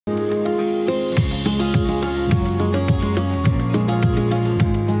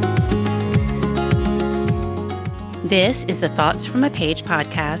This is the Thoughts from a Page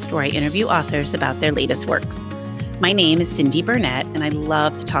podcast where I interview authors about their latest works. My name is Cindy Burnett, and I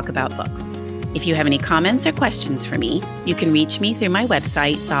love to talk about books. If you have any comments or questions for me, you can reach me through my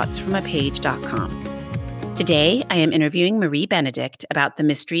website, thoughtsfromapage.com. Today, I am interviewing Marie Benedict about The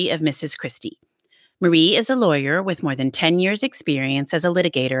Mystery of Mrs. Christie. Marie is a lawyer with more than 10 years' experience as a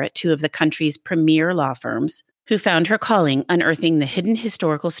litigator at two of the country's premier law firms, who found her calling unearthing the hidden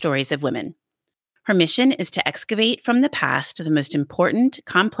historical stories of women. Her mission is to excavate from the past the most important,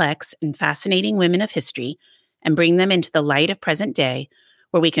 complex, and fascinating women of history and bring them into the light of present day,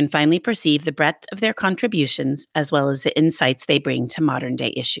 where we can finally perceive the breadth of their contributions as well as the insights they bring to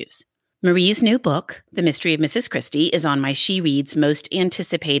modern-day issues. Marie's new book, The Mystery of Mrs. Christie, is on my She Reads most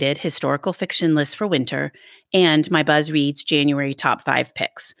anticipated historical fiction list for winter and my Buzz Reads January top 5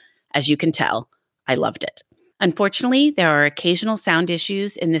 picks. As you can tell, I loved it. Unfortunately, there are occasional sound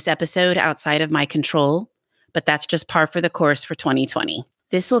issues in this episode outside of my control, but that's just par for the course for 2020.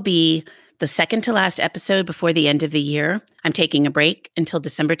 This will be the second to last episode before the end of the year. I'm taking a break until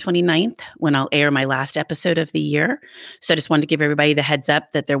December 29th when I'll air my last episode of the year. So I just wanted to give everybody the heads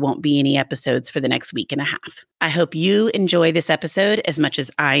up that there won't be any episodes for the next week and a half. I hope you enjoy this episode as much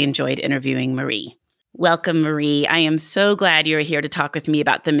as I enjoyed interviewing Marie. Welcome, Marie. I am so glad you're here to talk with me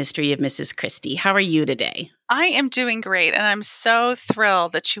about The Mystery of Mrs. Christie. How are you today? I am doing great, and I'm so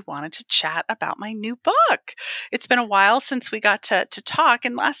thrilled that you wanted to chat about my new book. It's been a while since we got to talk,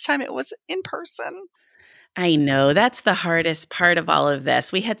 and last time it was in person. I know. That's the hardest part of all of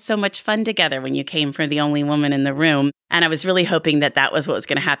this. We had so much fun together when you came for The Only Woman in the Room, and I was really hoping that that was what was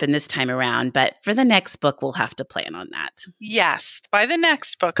going to happen this time around. But for the next book, we'll have to plan on that. Yes. By the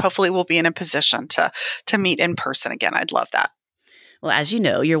next book, hopefully we'll be in a position to meet in person again. I'd love that. Well, as you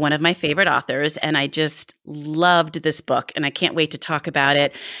know, you're one of my favorite authors, and I just loved this book, and I can't wait to talk about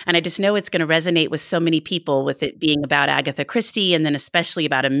it. And I just know it's going to resonate with so many people, with it being about Agatha Christie, and then especially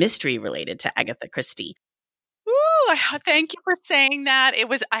about a mystery related to Agatha Christie. Ooh, thank you for saying that. It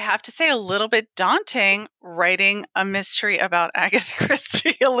was, I have to say, a little bit daunting writing a mystery about Agatha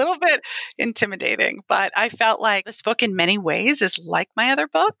Christie, a little bit intimidating, but I felt like this book in many ways is like my other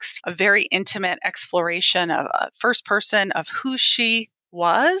books, a very intimate exploration of first person of who she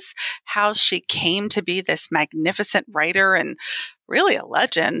was, how she came to be this magnificent writer and really a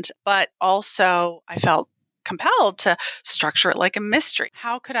legend, but also I felt compelled to structure it like a mystery.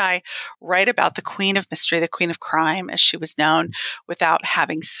 How could I write about the Queen of Mystery, the Queen of Crime, as she was known, without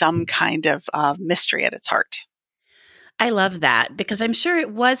having some kind of mystery at its heart? I love that, because I'm sure it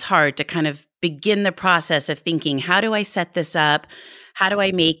was hard to kind of begin the process of thinking, how do I set this up? How do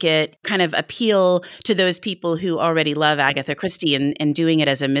I make it kind of appeal to those people who already love Agatha Christie? And doing it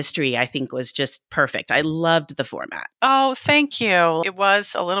as a mystery, I think, was just perfect. I loved the format. Oh, thank you. It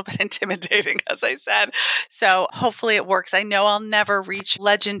was a little bit intimidating, as I said. So hopefully it works. I know I'll never reach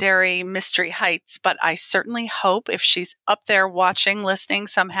legendary mystery heights, but I certainly hope if she's up there watching, listening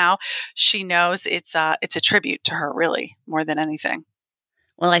somehow, she knows it's a tribute to her, really, more than anything.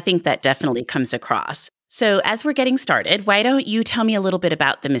 Well, I think that definitely comes across. So as we're getting started, why don't you tell me a little bit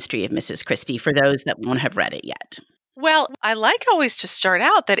about The Mystery of Mrs. Christie for those that won't have read it yet? Well, I like always to start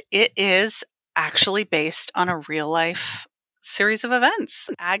out that it is actually based on a real life series of events.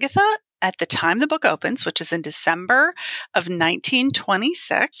 Agatha, at the time the book opens, which is in December of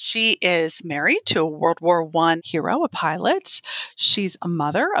 1926, she is married to a World War I hero, a pilot. She's a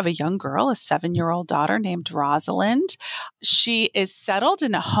mother of a young girl, a 7-year-old daughter named Rosalind. She is settled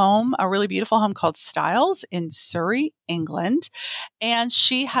in a home, a really beautiful home called Styles in Surrey, England, and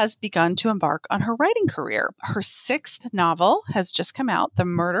she has begun to embark on her writing career. Her 6th novel has just come out, The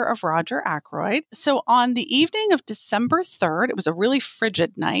Murder of Roger Ackroyd. So on the evening of December 3rd, it was a really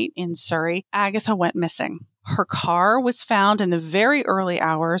frigid night in Surrey, Agatha went missing. Her car was found in the very early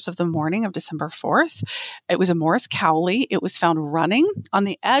hours of the morning of December 4th. It was a Morris Cowley. It was found running on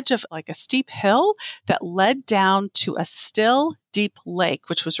the edge of like a steep hill that led down to a still, deep lake,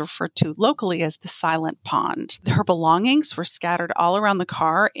 which was referred to locally as the Silent Pond. Her belongings were scattered all around the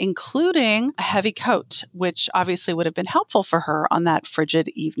car, including a heavy coat, which obviously would have been helpful for her on that frigid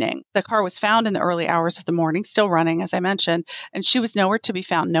evening. The car was found in the early hours of the morning, still running, as I mentioned, and she was nowhere to be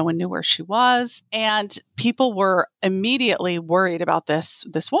found. No one knew where she was, and people were immediately worried about this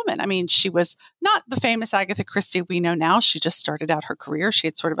woman. I mean, she was not the famous Agatha Christie we know now. She just started out her career. She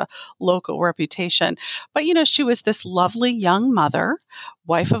had sort of a local reputation. But, she was this lovely young mother,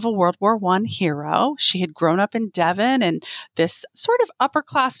 wife of a World War I hero. She had grown up in Devon in this sort of upper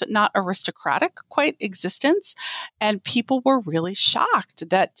class, but not aristocratic quite existence. And people were really shocked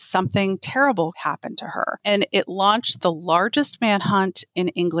that something terrible happened to her. And it launched the largest manhunt in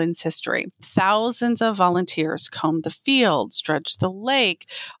England's history. Thousands of volunteers combed the fields, dredged the lake,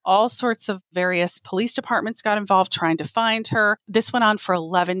 all sorts of various police departments got involved trying to find her. This went on for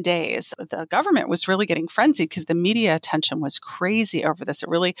 11 days. The government was really getting frenzied because the media attention was crazy over this. It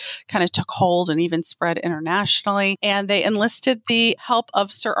really kind of took hold and even spread internationally. And they enlisted the help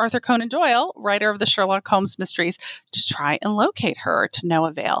of Sir Arthur Conan Doyle, writer of the Sherlock Holmes mysteries, to try and locate her, to no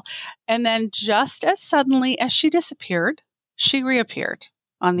avail. And then just as suddenly as she disappeared, she reappeared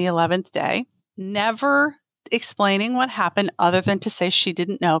on the 11th day, never explaining what happened other than to say she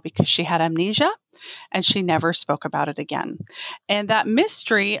didn't know because she had amnesia, and she never spoke about it again. And that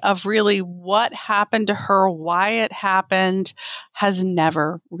mystery of really what happened to her, why it happened, has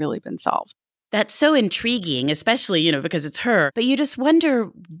never really been solved. That's so intriguing, especially, because it's her. But you just wonder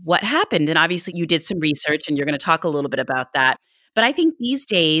what happened. And obviously you did some research and you're going to talk a little bit about that. But I think these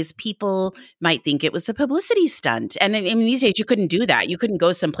days people might think it was a publicity stunt. And these days you couldn't do that. You couldn't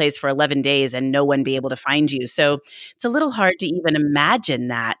go someplace for 11 days and no one be able to find you. So it's a little hard to even imagine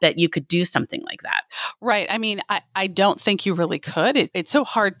that you could do something like that. Right. I don't think you really could. It's so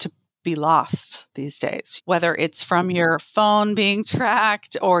hard to be lost these days, whether it's from your phone being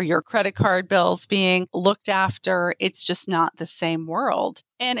tracked or your credit card bills being looked after. It's just not the same world.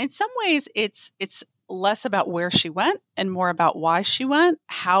 And in some ways, it's less about where she went and more about why she went,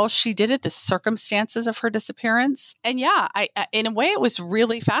 how she did it, the circumstances of her disappearance. And yeah, in a way, it was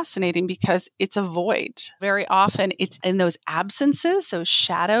really fascinating because it's a void. Very often it's in those absences, those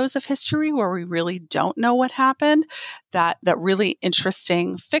shadows of history where we really don't know what happened, that really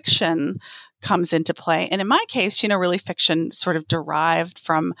interesting fiction comes into play. And in my case, really fiction sort of derived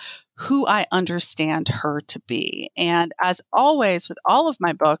from who I understand her to be. And as always, with all of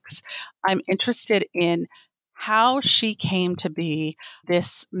my books, I'm interested in how she came to be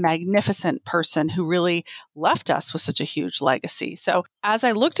this magnificent person who really left us with such a huge legacy. So as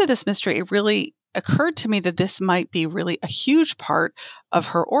I looked at this mystery, it really occurred to me that this might be really a huge part of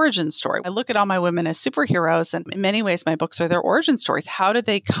her origin story. I look at all my women as superheroes, and in many ways, my books are their origin stories. How did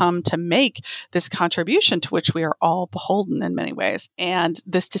they come to make this contribution to which we are all beholden in many ways? And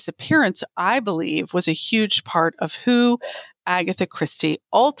this disappearance, I believe, was a huge part of who Agatha Christie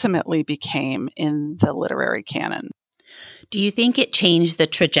ultimately became in the literary canon. Do you think it changed the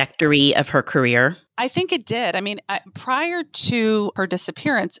trajectory of her career? I think it did. Prior to her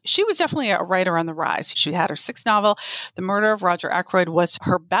disappearance, she was definitely a writer on the rise. She had her sixth novel. The Murder of Roger Ackroyd was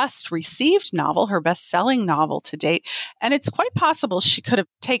her best received novel, her best-selling novel to date. And it's quite possible she could have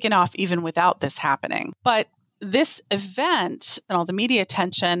taken off even without this happening. But this event and all the media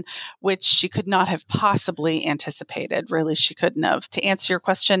attention, which she could not have possibly anticipated, really, she couldn't have. To answer your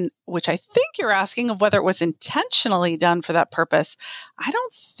question, which I think you're asking of whether it was intentionally done for that purpose, I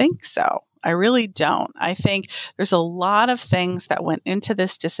don't think so. I really don't. I think there's a lot of things that went into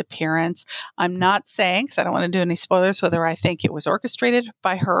this disappearance. I'm not saying, because I don't want to do any spoilers, whether I think it was orchestrated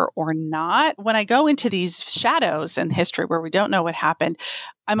by her or not. When I go into these shadows in history where we don't know what happened,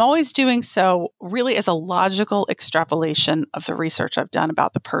 I'm always doing so really as a logical extrapolation of the research I've done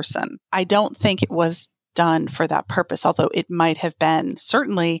about the person. I don't think it was done for that purpose, although it might have been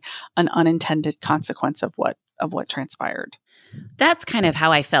certainly an unintended consequence of what transpired. That's kind of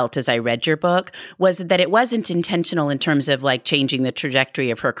how I felt as I read your book, was that it wasn't intentional in terms of changing the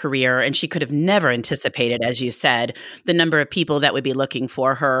trajectory of her career. And she could have never anticipated, as you said, the number of people that would be looking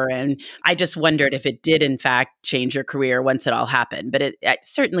for her. And I just wondered if it did, in fact, change her career once it all happened. But it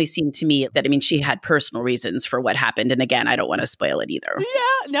certainly seemed to me that, she had personal reasons for what happened. And again, I don't want to spoil it either.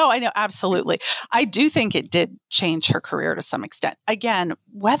 Yeah, no, I know. Absolutely. I do think it did change her career to some extent. Again,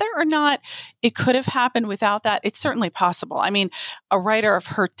 whether or not it could have happened without that, it's certainly possible. A writer of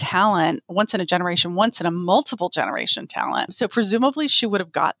her talent, once in a generation, once in a multiple generation talent. So presumably she would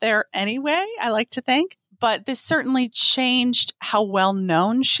have got there anyway, I like to think. But this certainly changed how well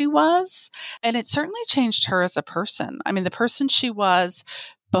known she was. And it certainly changed her as a person. The person she was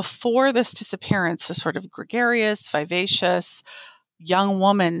before this disappearance, the sort of gregarious, vivacious young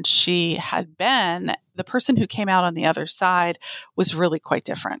woman she had been, the person who came out on the other side was really quite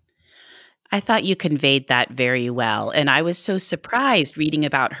different. I thought you conveyed that very well. And I was so surprised reading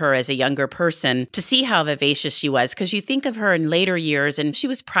about her as a younger person to see how vivacious she was, because you think of her in later years and she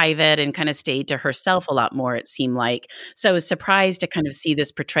was private and kind of stayed to herself a lot more, it seemed like. So I was surprised to kind of see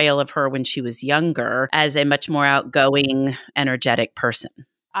this portrayal of her when she was younger as a much more outgoing, energetic person.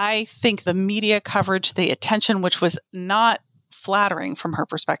 I think the media coverage, the attention, which was not flattering from her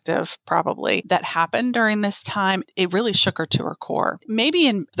perspective, probably, that happened during this time, it really shook her to her core. Maybe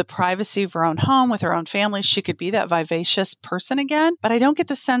in the privacy of her own home with her own family, she could be that vivacious person again. But I don't get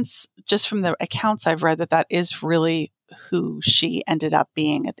the sense, just from the accounts I've read, that is really who she ended up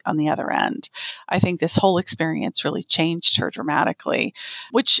being on the other end. I think this whole experience really changed her dramatically,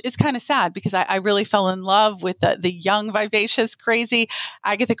 which is kind of sad because I really fell in love with the young, vivacious, crazy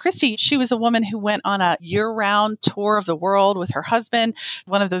Agatha Christie. She was a woman who went on a year-round tour of the world with her husband,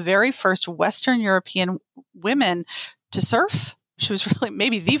 one of the very first Western European women to surf. She was really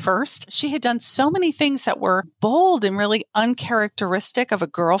maybe the first. She had done so many things that were bold and really uncharacteristic of a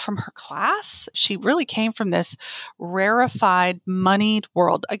girl from her class. She really came from this rarefied, moneyed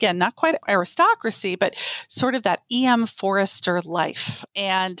world. Again, not quite aristocracy, but sort of that E.M. Forrester life.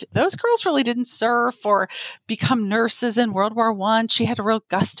 And those girls really didn't surf or become nurses in World War I. She had a real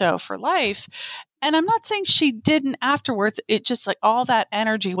gusto for life. And I'm not saying she didn't afterwards. It just like all that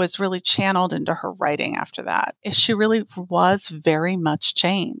energy was really channeled into her writing after that. She really was very much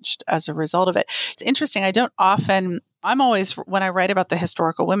changed as a result of it. It's interesting. I'm always, when I write about the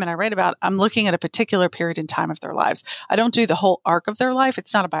historical women, I'm looking at a particular period in time of their lives. I don't do the whole arc of their life.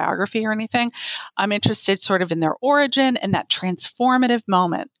 It's not a biography or anything. I'm interested sort of in their origin and that transformative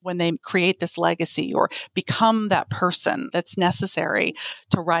moment when they create this legacy or become that person that's necessary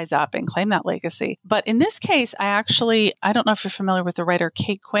to rise up and claim that legacy. But in this case, I don't know if you're familiar with the writer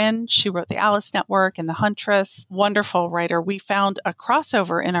Kate Quinn. She wrote The Alice Network and The Huntress. Wonderful writer. We found a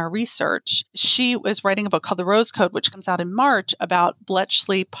crossover in our research. She was writing a book called The Rose Code, which comes out in March, about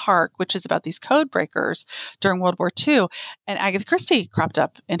Bletchley Park, which is about these code breakers during World War II. And Agatha Christie cropped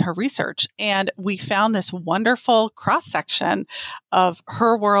up in her research. And we found this wonderful cross-section of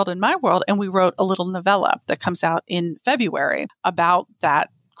her world and my world. And we wrote a little novella that comes out in February about that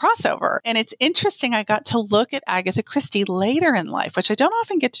crossover. And it's interesting. I got to look at Agatha Christie later in life, which I don't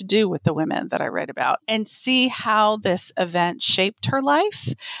often get to do with the women that I write about, and see how this event shaped her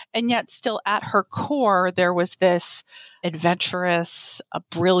life. And yet still at her core, there was this adventurous, a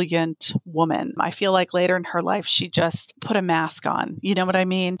brilliant woman. I feel like later in her life, she just put a mask on, you know what I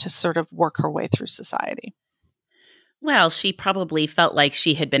mean, to sort of work her way through society. Well, she probably felt like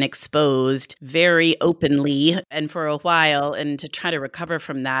she had been exposed very openly and for a while, and to try to recover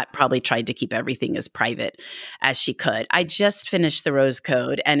from that, probably tried to keep everything as private as she could. I just finished The Rose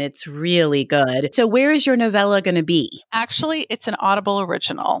Code, and it's really good. So where is your novella going to be? Actually, it's an Audible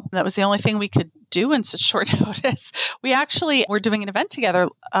original. That was the only thing we could do in such short notice. We actually were doing an event together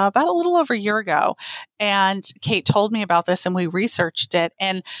about a little over a year ago, and Kate told me about this, and we researched it,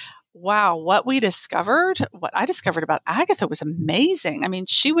 and wow, what I discovered about Agatha was amazing. I mean,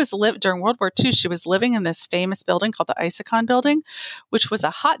 she was during World War II, she was living in this famous building called the Isakhan building, which was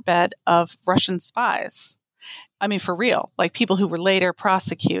a hotbed of Russian spies. I mean, for real, like people who were later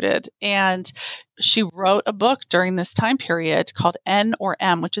prosecuted. And she wrote a book during this time period called N or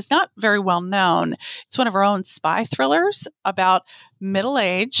M, which is not very well known. It's one of her own spy thrillers about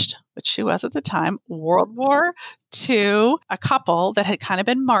middle-aged, which she was at the time, World War II, a couple that had kind of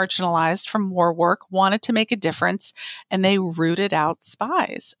been marginalized from war work, wanted to make a difference, and they rooted out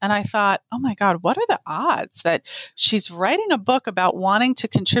spies. And I thought, oh my God, what are the odds that she's writing a book about wanting to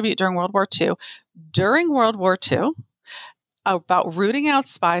contribute during World War II, during World War II, about rooting out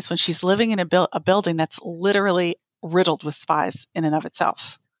spies when she's living in a building that's literally riddled with spies in and of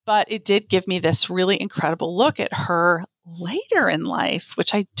itself. But it did give me this really incredible look at her later in life,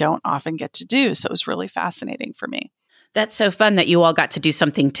 which I don't often get to do. So it was really fascinating for me. That's so fun that you all got to do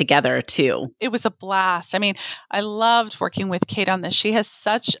something together too. It was a blast. I mean, I loved working with Kate on this. She has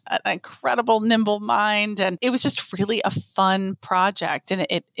such an incredible, nimble mind, and it was just really a fun project. And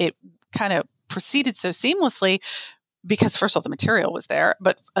it kind of proceeded so seamlessly because, first of all, the material was there,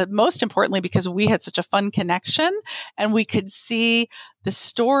 but most importantly, because we had such a fun connection and we could see the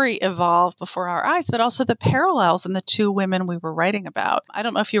story evolve before our eyes, but also the parallels in the two women we were writing about. I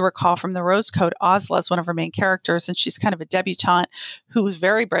don't know if you recall from The Rose Code, Osla is one of her main characters, and she's kind of a debutante who is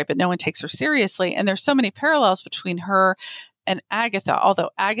very bright, but no one takes her seriously. And there's so many parallels between her and Agatha, although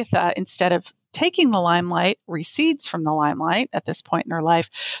Agatha, instead of taking the limelight, recedes from the limelight at this point in her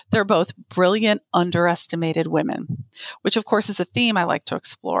life. They're both brilliant, underestimated women, which of course is a theme I like to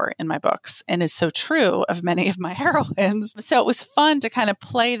explore in my books and is so true of many of my heroines. So it was fun to kind of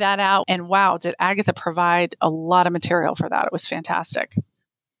play that out. And wow, did Agatha provide a lot of material for that. It was fantastic.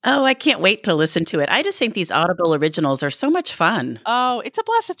 Oh, I can't wait to listen to it. I just think these Audible originals are so much fun. Oh, it's a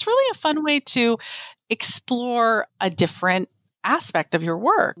blast. It's really a fun way to explore a different aspect of your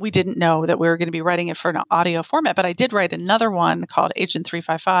work. We didn't know that we were going to be writing it for an audio format, but I did write another one called Agent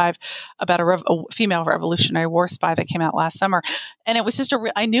 355 about a female Revolutionary War spy that came out last summer. And it was just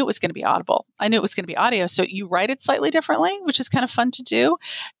I knew it was going to be Audible. I knew it was going to be audio. So you write it slightly differently, which is kind of fun to do.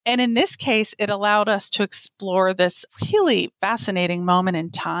 And in this case, it allowed us to explore this really fascinating moment in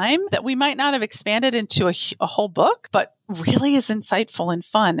time that we might not have expanded into a whole book, but really is insightful and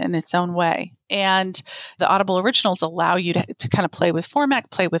fun in its own way. And the Audible originals allow you to kind of play with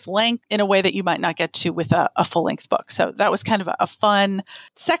format, play with length in a way that you might not get to with a full-length book. So that was kind of a fun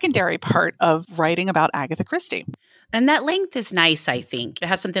secondary part of writing about Agatha Christie. And that length is nice, I think. To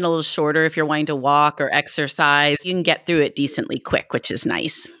have something a little shorter if you're wanting to walk or exercise, you can get through it decently quick, which is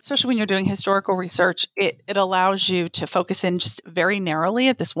nice. Especially when you're doing historical research, it allows you to focus in just very narrowly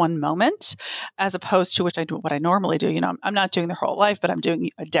at this one moment, as opposed to what I normally do. You know, I'm not doing their whole life, but I'm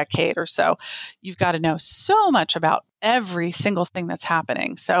doing a decade or so. You've got to know so much about every single thing that's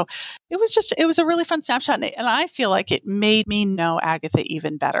happening. So it was a really fun snapshot. And I feel like it made me know Agatha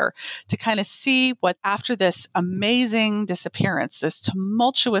even better, to kind of see what, after this amazing disappearance, this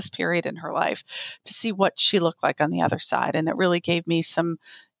tumultuous period in her life, to see what she looked like on the other side. And it really gave me some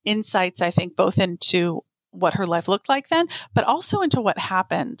insights, I think, both into what her life looked like then, but also into what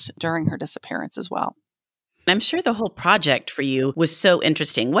happened during her disappearance as well. I'm sure the whole project for you was so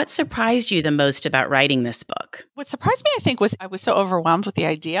interesting. What surprised you the most about writing this book? What surprised me, I think, was I was so overwhelmed with the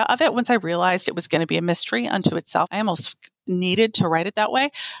idea of it. Once I realized it was going to be a mystery unto itself, I almost needed to write it that way.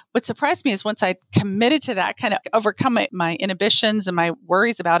 What surprised me is once I committed to that, kind of overcome my inhibitions and my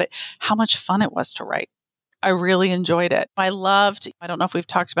worries about it, how much fun it was to write. I really enjoyed it. I don't know if we've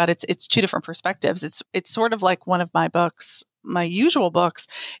talked about it. It's two different perspectives. It's sort of like one of my books, my usual books,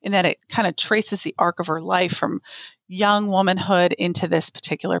 in that it kind of traces the arc of her life from young womanhood into this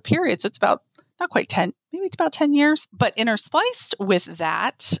particular period. So it's about not quite 10, maybe it's about 10 years. But interspliced with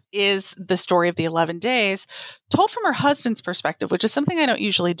that is the story of the 11 days told from her husband's perspective, which is something I don't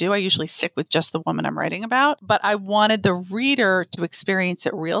usually do. I usually stick with just the woman I'm writing about. But I wanted the reader to experience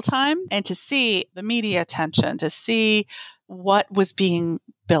it real time and to see the media attention, to see what was being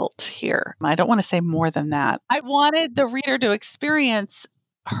built here. I don't want to say more than that. I wanted the reader to experience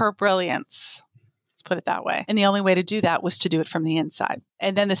her brilliance. Let's put it that way. And the only way to do that was to do it from the inside.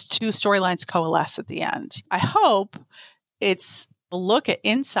 And then these two storylines coalesce at the end. I hope it's a look at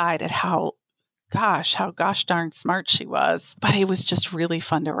inside at how gosh darn smart she was. But it was just really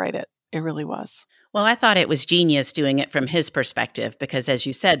fun to write it. It really was. Well, I thought it was genius doing it from his perspective because, as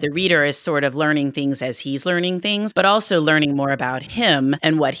you said, the reader is sort of learning things as he's learning things, but also learning more about him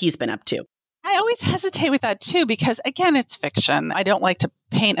and what he's been up to. I always hesitate with that too, because again, it's fiction. I don't like to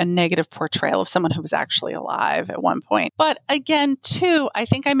paint a negative portrayal of someone who was actually alive at one point. But again, too, I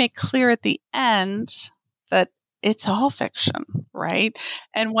think I make clear at the end that it's all fiction, right?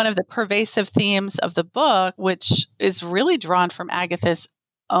 And one of the pervasive themes of the book, which is really drawn from Agatha's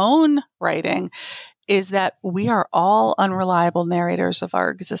own writing, is that we are all unreliable narrators of our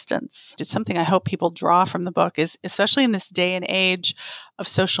existence. It's something I hope people draw from the book, is especially in this day and age of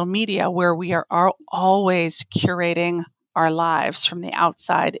social media where we are always curating our lives from the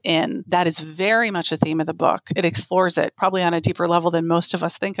outside in. That is very much a theme of the book. It explores it probably on a deeper level than most of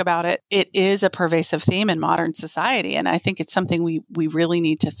us think about it. It is a pervasive theme in modern society. And I think it's something we really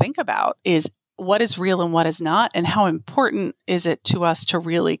need to think about, is what is real and what is not, and how important is it to us to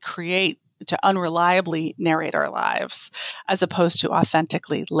really to unreliably narrate our lives as opposed to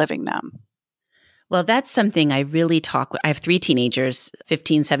authentically living them. Well, that's something I really talk with. I have 3 teenagers,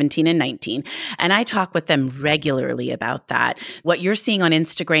 15, 17, and 19, and I talk with them regularly about that. What you're seeing on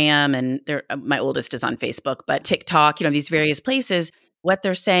Instagram, and my oldest is on Facebook, but TikTok, these various places, what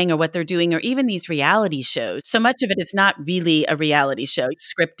they're saying or what they're doing, or even these reality shows. So much of it is not really a reality show.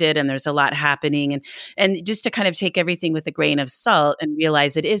 It's scripted and there's a lot happening. And just to kind of take everything with a grain of salt and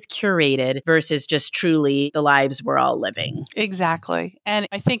realize it is curated versus just truly the lives we're all living. Exactly. And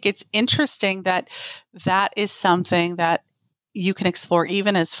I think it's interesting that is something that you can explore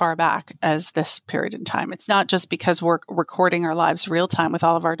even as far back as this period in time. It's not just because we're recording our lives real time with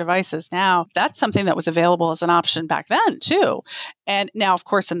all of our devices now. That's something that was available as an option back then too. And now, of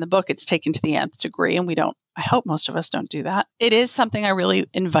course, in the book, it's taken to the nth degree, and we don't I hope most of us don't do that. It is something I really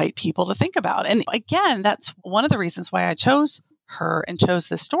invite people to think about. And again, that's one of the reasons why I chose her and chose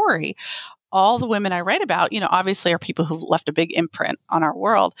this story. All the women I write about, obviously are people who've left a big imprint on our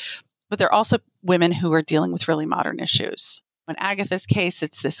world, but they're also women who are dealing with really modern issues. In Agatha's case,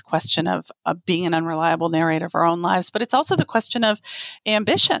 it's this question of being an unreliable narrator of our own lives, but it's also the question of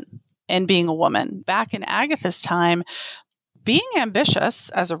ambition and being a woman. Back in Agatha's time, being ambitious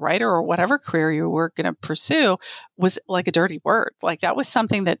as a writer or whatever career you were going to pursue was like a dirty word. Like that was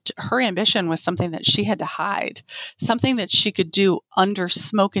something that her ambition was something that she had to hide, something that she could do under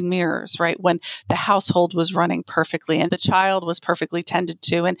smoke and mirrors, right? When the household was running perfectly and the child was perfectly tended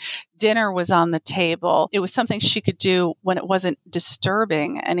to and dinner was on the table. It was something she could do when it wasn't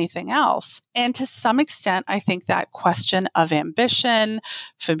disturbing anything else. And to some extent, I think that question of ambition,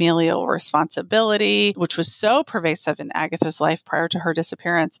 familial responsibility, which was so pervasive in Agatha's life prior to her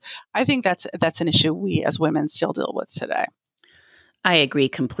disappearance, I think that's an issue we as women still deal with today. I agree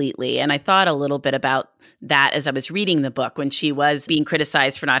completely. And I thought a little bit about that as I was reading the book when she was being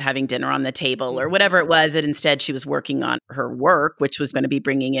criticized for not having dinner on the table or whatever it was, that instead she was working on her work, which was going to be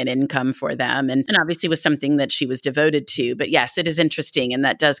bringing in income for them. And obviously was something that she was devoted to. But yes, it is interesting. And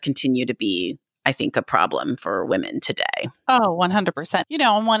that does continue to be, I think, a problem for women today. Oh, 100%.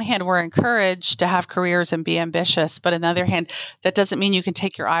 On one hand, we're encouraged to have careers and be ambitious. But on the other hand, that doesn't mean you can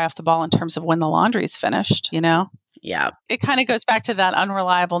take your eye off the ball in terms of when the laundry's finished, Yeah. It kind of goes back to that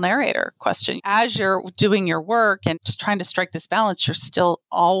unreliable narrator question. As you're doing your work and just trying to strike this balance, you're still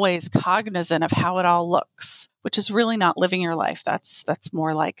always cognizant of how it all looks, which is really not living your life. That's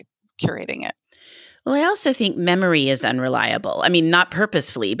more like curating it. Well, I also think memory is unreliable. I mean, not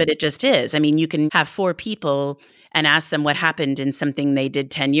purposefully, but it just is. I mean, you can have 4 people and ask them what happened in something they did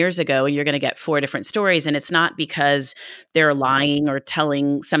 10 years ago, and you're going to get 4 different stories. And it's not because they're lying or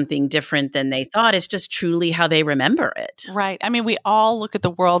telling something different than they thought. It's just truly how they remember it. Right. I mean, we all look at the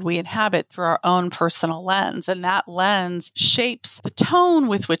world we inhabit through our own personal lens, and that lens shapes the tone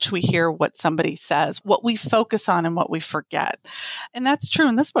with which we hear what somebody says, what we focus on and what we forget. And that's true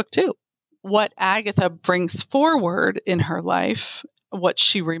in this book, too. What Agatha brings forward in her life, what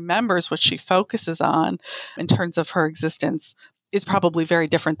she remembers, what she focuses on in terms of her existence is probably very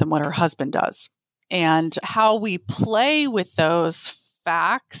different than what her husband does. And how we play with those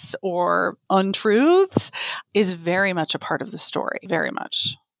facts or untruths is very much a part of the story, very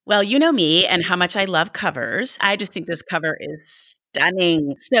much. Well, you know me and how much I love covers. I just think this cover is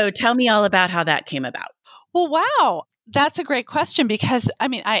stunning. So tell me all about how that came about. Well, wow. That's a great question because, I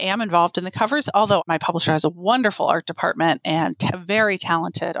am involved in the covers, although my publisher has a wonderful art department and very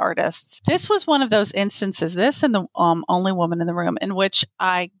talented artists. This was one of those instances, this and the Only Woman in the Room, in which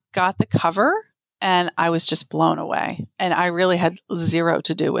I got the cover and I was just blown away. And I really had zero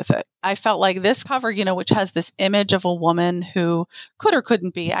to do with it. I felt like this cover, which has this image of a woman who could or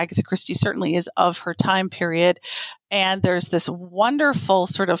couldn't be, Agatha Christie certainly is of her time period. And there's this wonderful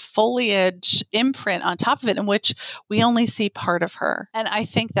sort of foliage imprint on top of it in which we only see part of her. And I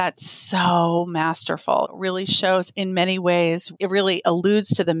think that's so masterful. It really shows in many ways, it really alludes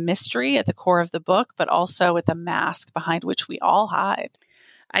to the mystery at the core of the book, but also at the mask behind which we all hide.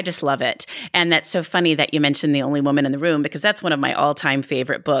 I just love it. And that's so funny that you mentioned The Only Woman in the Room, because that's one of my all-time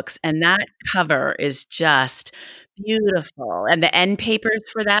favorite books. And that cover is just beautiful. And the end papers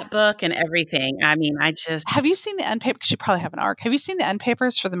for that book and everything. I mean, Have you seen the end paper? Because you probably have an ARC. Have you seen the end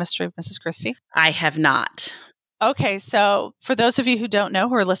papers for The Mystery of Mrs. Christie? I have not. Okay, so for those of you who don't know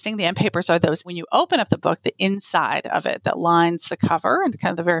who are listening, the end papers are those when you open up the book, the inside of it that lines the cover and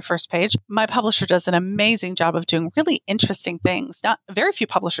kind of the very first page. My publisher does an amazing job of doing really interesting things. Not very few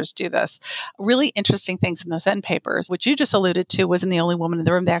publishers do this. Really interesting things in those end papers, which you just alluded to was in The Only Woman in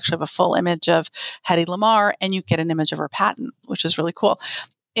the Room. They actually have a full image of Hedy Lamarr and you get an image of her patent, which is really cool.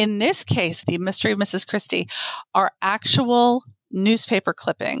 In this case, The Mystery of Mrs. Christie are actual newspaper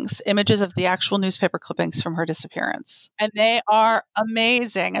clippings, images of the actual newspaper clippings from her disappearance. And they are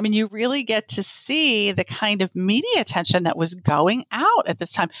amazing. I mean, you really get to see the kind of media attention that was going out at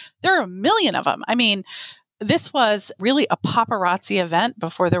this time. There are a million of them. I mean, this was really a paparazzi event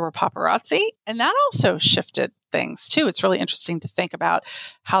before there were paparazzi. And that also shifted things too. It's really interesting to think about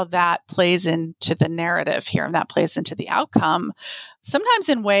how that plays into the narrative here and that plays into the outcome, sometimes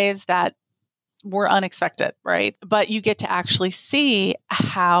in ways that were unexpected, right? But you get to actually see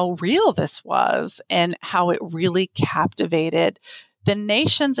how real this was and how it really captivated the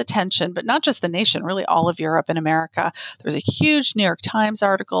nation's attention, but not just the nation, really all of Europe and America. There's a huge New York Times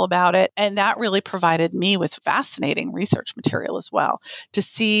article about it. And that really provided me with fascinating research material as well to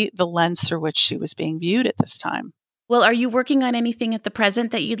see the lens through which she was being viewed at this time. Well, are you working on anything at the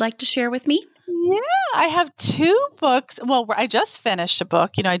present that you'd like to share with me? Yeah, I have two books. Well, I just finished a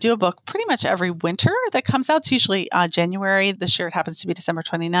book. I do a book pretty much every winter that comes out. It's usually January. This year it happens to be December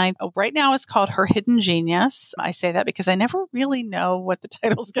 29th. Right now it's called Her Hidden Genius. I say that because I never really know what the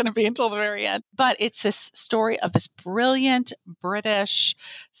title is going to be until the very end. But it's this story of this brilliant British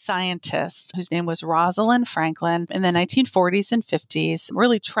scientist whose name was Rosalind Franklin in the 1940s and 50s.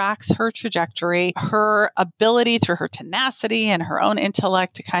 Really tracks her trajectory, her ability through her tenacity and her own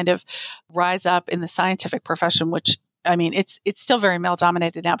intellect to kind of rise up in the scientific profession, which it's still very male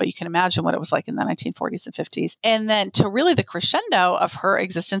dominated now, but you can imagine what it was like in the 1940s and 50s. And then to really the crescendo of her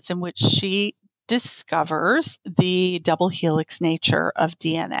existence, in which she discovers the double helix nature of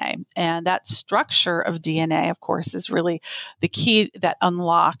DNA. And that structure of DNA, of course, is really the key that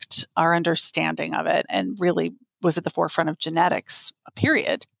unlocked our understanding of it and really was at the forefront of genetics,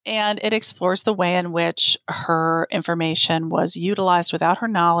 period. And it explores the way in which her information was utilized without her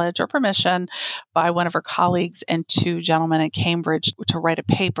knowledge or permission by one of her colleagues and two gentlemen at Cambridge to write a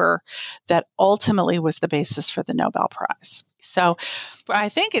paper that ultimately was the basis for the Nobel Prize. So I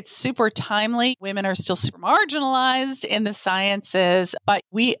think it's super timely. Women are still super marginalized in the sciences, but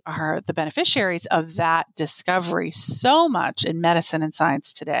we are the beneficiaries of that discovery so much in medicine and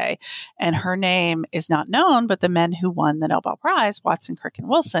science today. And her name is not known, but the men who won the Nobel Prize, Watson, Crick, and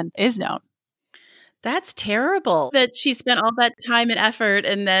Wilson, is known. That's terrible that she spent all that time and effort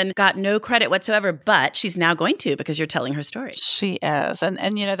and then got no credit whatsoever, but she's now going to because you're telling her story. She is. And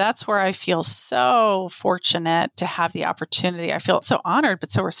that's where I feel so fortunate to have the opportunity. I feel so honored,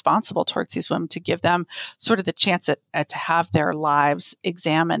 but so responsible towards these women to give them sort of the chance to have their lives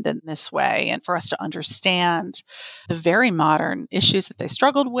examined in this way and for us to understand the very modern issues that they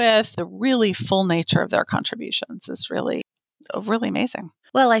struggled with. The really full nature of their contributions is really amazing.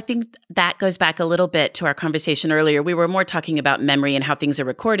 Well, I think that goes back a little bit to our conversation earlier. We were more talking about memory and how things are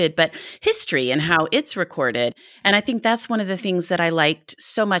recorded, but history and how it's recorded. And I think that's one of the things that I liked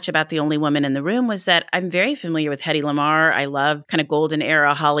so much about The Only Woman in the Room was that I'm very familiar with Hedy Lamarr. I love kind of golden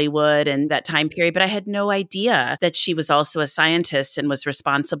era Hollywood and that time period, but I had no idea that she was also a scientist and was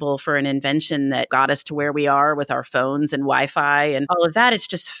responsible for an invention that got us to where we are with our phones and Wi-Fi and all of that. It's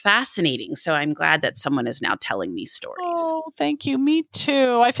just fascinating. So I'm glad that someone is now telling these stories. Oh, thank you. Me too.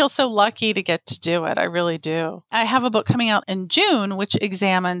 I feel so lucky to get to do it. I really do. I have a book coming out in June, which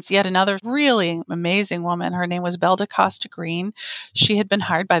examines yet another really amazing woman. Her name was Belle DaCosta Green. She had been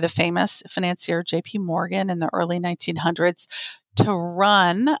hired by the famous financier J.P. Morgan in the early 1900s to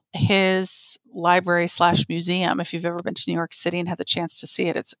run his library/museum. If you've ever been to New York City and had the chance to see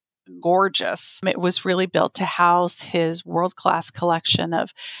it, it's gorgeous. It was really built to house his world-class collection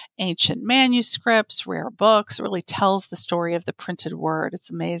of ancient manuscripts, rare books. It really tells the story of the printed word.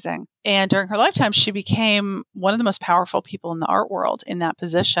 It's amazing. And during her lifetime, she became one of the most powerful people in the art world in that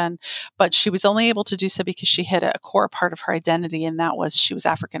position. But she was only able to do so because she hid a core part of her identity, and that was she was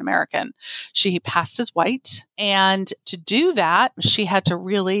African American. She passed as white. And to do that, she had to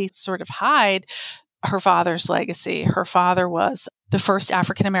really sort of hide her father's legacy. Her father was the first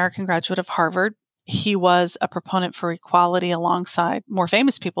African American graduate of Harvard. He was a proponent for equality alongside more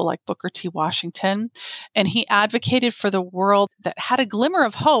famous people like Booker T. Washington. And he advocated for the world that had a glimmer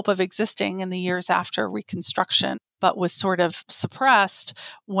of hope of existing in the years after Reconstruction, but was sort of suppressed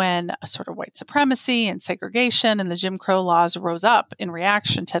when a sort of white supremacy and segregation and the Jim Crow laws rose up in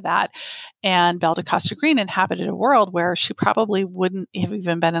reaction to that. And Belle DaCosta Green inhabited a world where she probably wouldn't have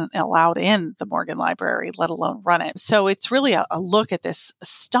even been allowed in the Morgan Library, let alone run it. So it's really a look at this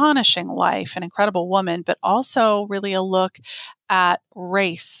astonishing life, an incredible woman, but also really a look at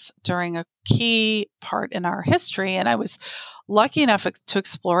race during a key part in our history. And I was lucky enough to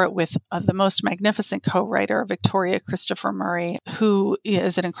explore it with the most magnificent co-writer, Victoria Christopher Murray, who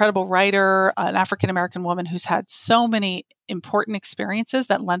is an incredible writer, an African-American woman who's had so many important experiences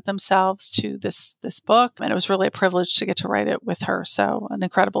that lent themselves to this book. And it was really a privilege to get to write it with her. So an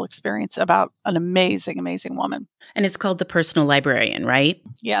incredible experience about an amazing, amazing woman. And it's called The Personal Librarian, right?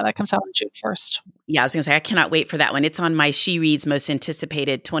 Yeah, that comes out on June 1st. Yeah, I was going to say, I cannot wait for that one. It's on my She Reads most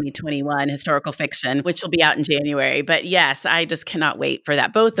anticipated 2021 historical fiction, which will be out in January. But yes, I just cannot wait for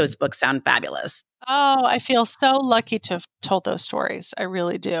that. Both those books sound fabulous. Oh, I feel so lucky to have told those stories. I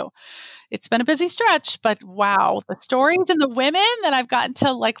really do. It's been a busy stretch, but wow, the stories and the women that I've gotten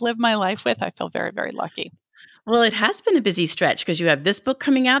to live my life with, I feel very, very lucky. Well, it has been a busy stretch because you have this book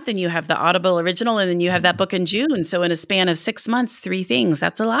coming out, then you have the Audible original, and then you have that book in June. So in a span of 6 months, 3 things.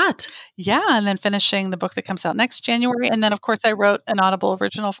 That's a lot. Yeah. And then finishing the book that comes out next January. And then, of course, I wrote an Audible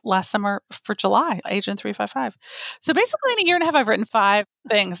original last summer for July, Agent 355. So basically in a year and a half, I've written 5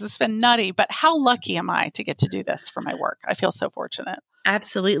 things. It's been nutty, but how lucky am I to get to do this for my work? I feel so fortunate.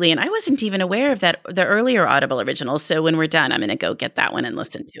 Absolutely. And I wasn't even aware of the earlier Audible originals. So when we're done, I'm going to go get that one and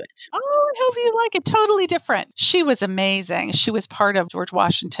listen to it. Oh, I hope you like it. Totally different. She was amazing. She was part of George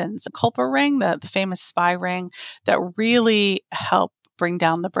Washington's Culper ring, the famous spy ring that really helped bring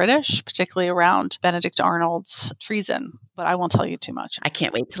down the British, particularly around Benedict Arnold's treason. But I won't tell you too much. I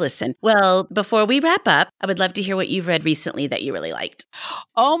can't wait to listen. Well, before we wrap up, I would love to hear what you've read recently that you really liked.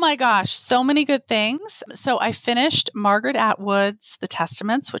 Oh my gosh, so many good things. So I finished Margaret Atwood's The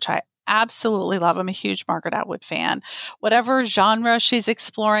Testaments, which I absolutely love. I'm a huge Margaret Atwood fan. Whatever genre she's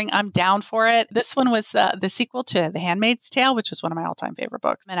exploring, I'm down for it. This one was the sequel to The Handmaid's Tale, which is one of my all-time favorite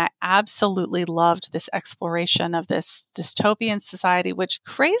books. And I absolutely loved this exploration of this dystopian society, which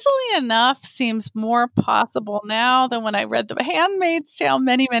crazily enough seems more possible now than when I read The Handmaid's Tale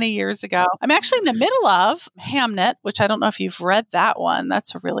many, many years ago. I'm actually in the middle of Hamnet, which I don't know if you've read that one.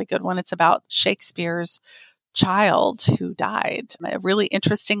 That's a really good one. It's about Shakespeare's child who died. A really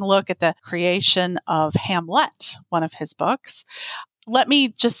interesting look at the creation of Hamlet, one of his books. Let me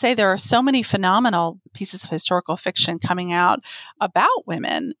just say there are so many phenomenal pieces of historical fiction coming out about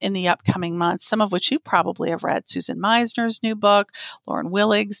women in the upcoming months, some of which you probably have read. Susan Meisner's new book, Lauren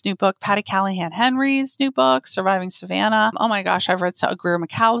Willig's new book, Patty Callahan Henry's new book, Surviving Savannah. Oh my gosh, I've read Greer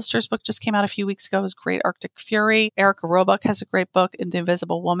McAllister's book, just came out a few weeks ago. It was great. Arctic Fury. Erica Roebuck has a great book in The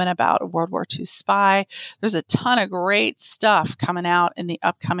Invisible Woman about a World War II spy. There's a ton of great stuff coming out in the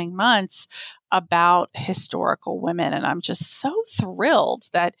upcoming months about historical women. And I'm just so thrilled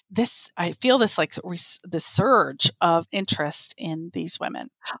that I feel this like the surge of interest in these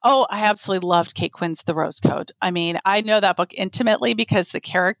women. Oh, I absolutely loved Kate Quinn's The Rose Code. I mean, I know that book intimately because the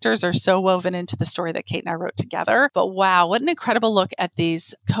characters are so woven into the story that Kate and I wrote together. But wow, what an incredible look at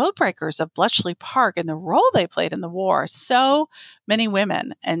these code breakers of Bletchley Park and the role they played in the war. So many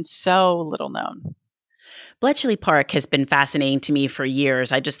women and so little known. Bletchley Park has been fascinating to me for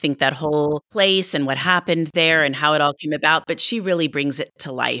years. I just think that whole place and what happened there and how it all came about, but she really brings it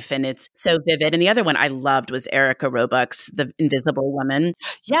to life and it's so vivid. And the other one I loved was Erica Roebuck's The Invisible Woman.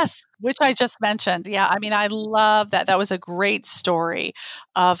 Yes, which I just mentioned. Yeah, I mean, I love that. That was a great story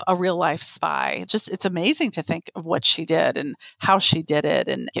of a real life spy. Just, it's amazing to think of what she did and how she did it.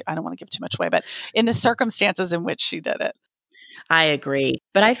 And I don't want to give too much away, but in the circumstances in which she did it. I agree.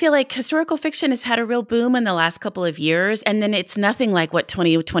 But I feel like historical fiction has had a real boom in the last couple of years. And then it's nothing like what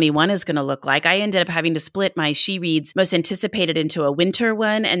 2021 is going to look like. I ended up having to split my She Reads most anticipated into a winter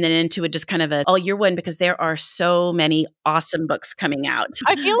one and then into a just kind of a all year one because there are so many awesome books coming out.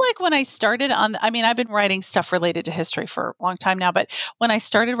 I feel like when I started I've been writing stuff related to history for a long time now, but when I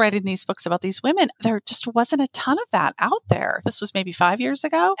started writing these books about these women, there just wasn't a ton of that out there. This was maybe 5 years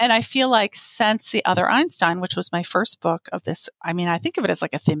ago. And I feel like since The Other Einstein, which was my first book of this, I mean, I think of it as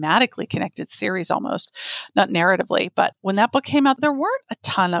like a thematically connected series almost, not narratively. But when that book came out, there weren't a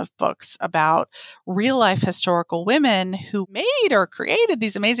ton of books about real life historical women who made or created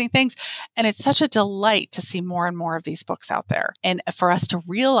these amazing things. And it's such a delight to see more and more of these books out there. And for us to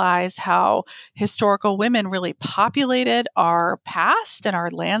realize how historical women really populated our past and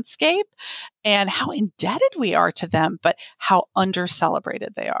our landscape and how indebted we are to them, but how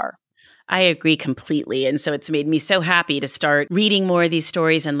under-celebrated they are. I agree completely. And so it's made me so happy to start reading more of these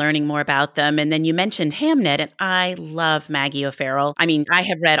stories and learning more about them. And then you mentioned Hamnet, and I love Maggie O'Farrell. I mean, I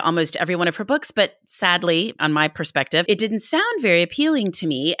have read almost every one of her books, but sadly, on my perspective, it didn't sound very appealing to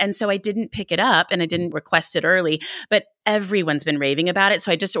me. And so I didn't pick it up and I didn't request it early. But everyone's been raving about it.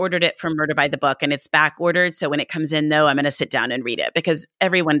 So I just ordered it from Murder by the Book and it's back ordered. So when it comes in though, I'm going to sit down and read it because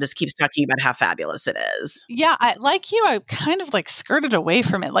everyone just keeps talking about how fabulous it is. Yeah. Like you, I kind of like skirted away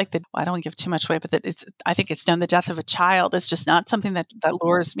from it. Like I don't want to give too much away, but I think it's known the death of a child is just not something that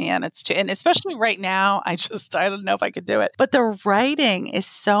lures me in. And especially right now, I don't know if I could do it, but the writing is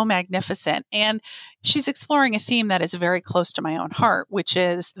so magnificent. And she's exploring a theme that is very close to my own heart, which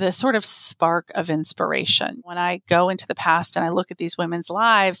is the sort of spark of inspiration. When I go into the past and I look at these women's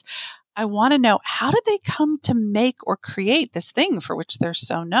lives, I want to know, how did they come to make or create this thing for which they're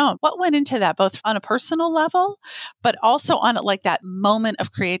so known? What went into that, both on a personal level, but also on like that moment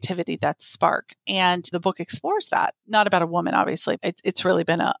of creativity, that spark. And the book explores that. Not about a woman, obviously. It's really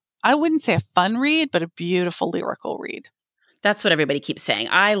been I wouldn't say a fun read, but a beautiful lyrical read. That's what everybody keeps saying.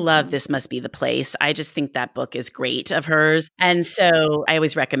 I love This Must Be the Place. I just think that book is great of hers. And so I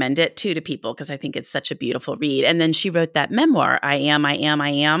always recommend it too to people because I think it's such a beautiful read. And then she wrote that memoir, I Am. I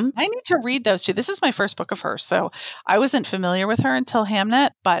need to read those too. This is my first book of hers. So I wasn't familiar with her until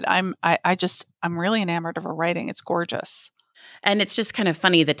Hamnet, but I'm really enamored of her writing. It's gorgeous. And it's just kind of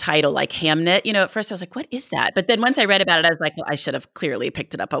funny, the title, like Hamnet. At first I was like, what is that? But then once I read about it, I was like, well, I should have clearly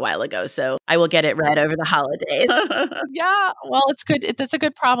picked it up a while ago. So I will get it read over the holidays. Yeah, well, it's good. That's a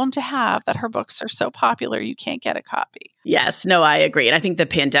good problem to have, that her books are so popular you can't get a copy. Yes, no, I agree. And I think the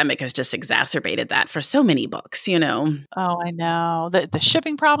pandemic has just exacerbated that for so many books, Oh, I know. The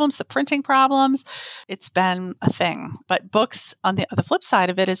shipping problems, the printing problems, it's been a thing. But books, on the flip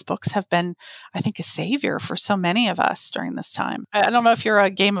side of it, is books have been, I think, a savior for so many of us during this time. I don't know if you're a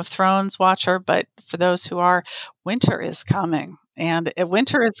Game of Thrones watcher, but for those who are, winter is coming. And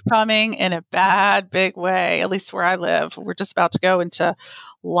winter is coming in a bad, big way, at least where I live. We're just about to go into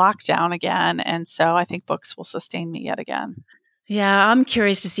lockdown again. And so I think books will sustain me yet again. Yeah, I'm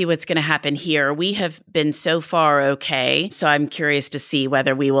curious to see what's going to happen here. We have been so far okay. So I'm curious to see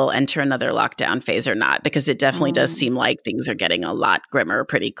whether we will enter another lockdown phase or not, because it definitely does seem like things are getting a lot grimmer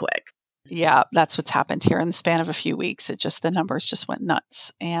pretty quick. Yeah, that's what's happened here in the span of a few weeks. The numbers just went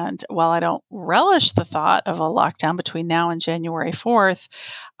nuts. And while I don't relish the thought of a lockdown between now and January 4th,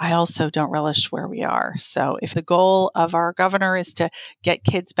 I also don't relish where we are. So if the goal of our governor is to get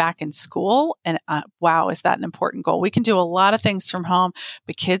kids back in school, and wow, is that an important goal? We can do a lot of things from home,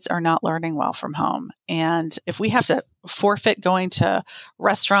 but kids are not learning well from home. And if we have to forfeit going to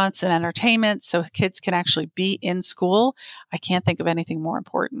restaurants and entertainment so kids can actually be in school, I can't think of anything more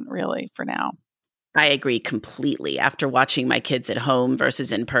important really for now. I agree completely after watching my kids at home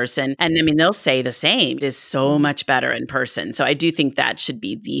versus in person. And I mean, they'll say the same. It is so much better in person. So I do think that should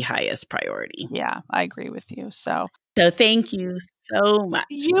be the highest priority. Yeah, I agree with you. So thank you so much.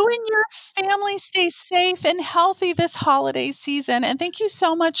 You and your family stay safe and healthy this holiday season. And thank you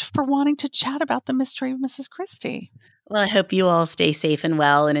so much for wanting to chat about the mystery of Mrs. Christie. Well, I hope you all stay safe and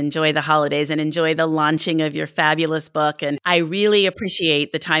well and enjoy the holidays and enjoy the launching of your fabulous book. And I really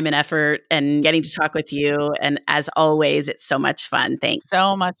appreciate the time and effort and getting to talk with you. And as always, it's so much fun. Thanks.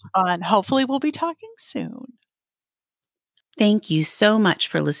 So much fun. Hopefully we'll be talking soon. Thank you so much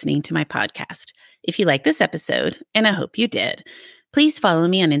for listening to my podcast. If you like this episode, and I hope you did, please follow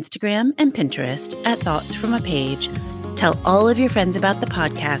me on Instagram and Pinterest at Thoughts From A Page. Tell all of your friends about the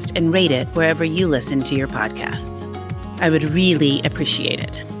podcast and rate it wherever you listen to your podcasts. I would really appreciate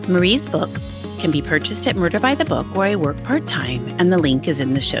it. Marie's book can be purchased at Murder by the Book, where I work part-time, and the link is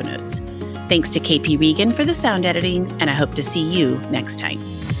in the show notes. Thanks to KP Regan for the sound editing, and I hope to see you next time.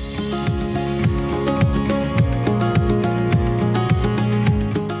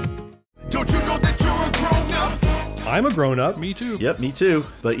 Don't you know that you're a grown-up? I'm a grown-up. Me too. Yep, me too.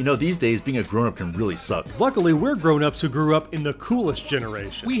 But these days being a grown-up can really suck. Luckily, we're grown-ups who grew up in the coolest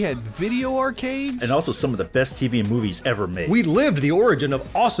generation. We had video arcades. And also some of the best TV and movies ever made. We lived the origin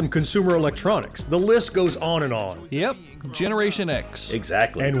of awesome consumer electronics. The list goes on and on. Yep, Generation X.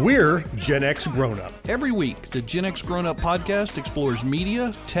 Exactly. And we're Gen X grown-up. Every week, the Gen X Grown Up podcast explores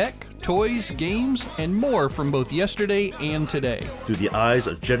media, tech, toys, games, and more from both yesterday and today. Through the eyes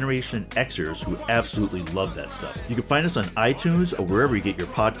of Generation Xers who absolutely love that stuff. You can find us on iTunes or wherever you get your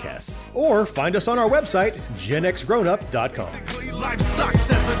podcasts. Or find us on our website, genxgrownup.com. Life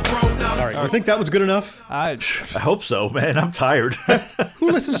sucks as a grown-up. All right, you think that was good enough? I hope so, man. I'm tired. Who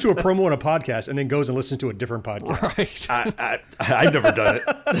listens to a promo on a podcast and then goes and listens to a different podcast? Right. I've never done it.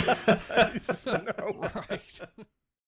 No. Right.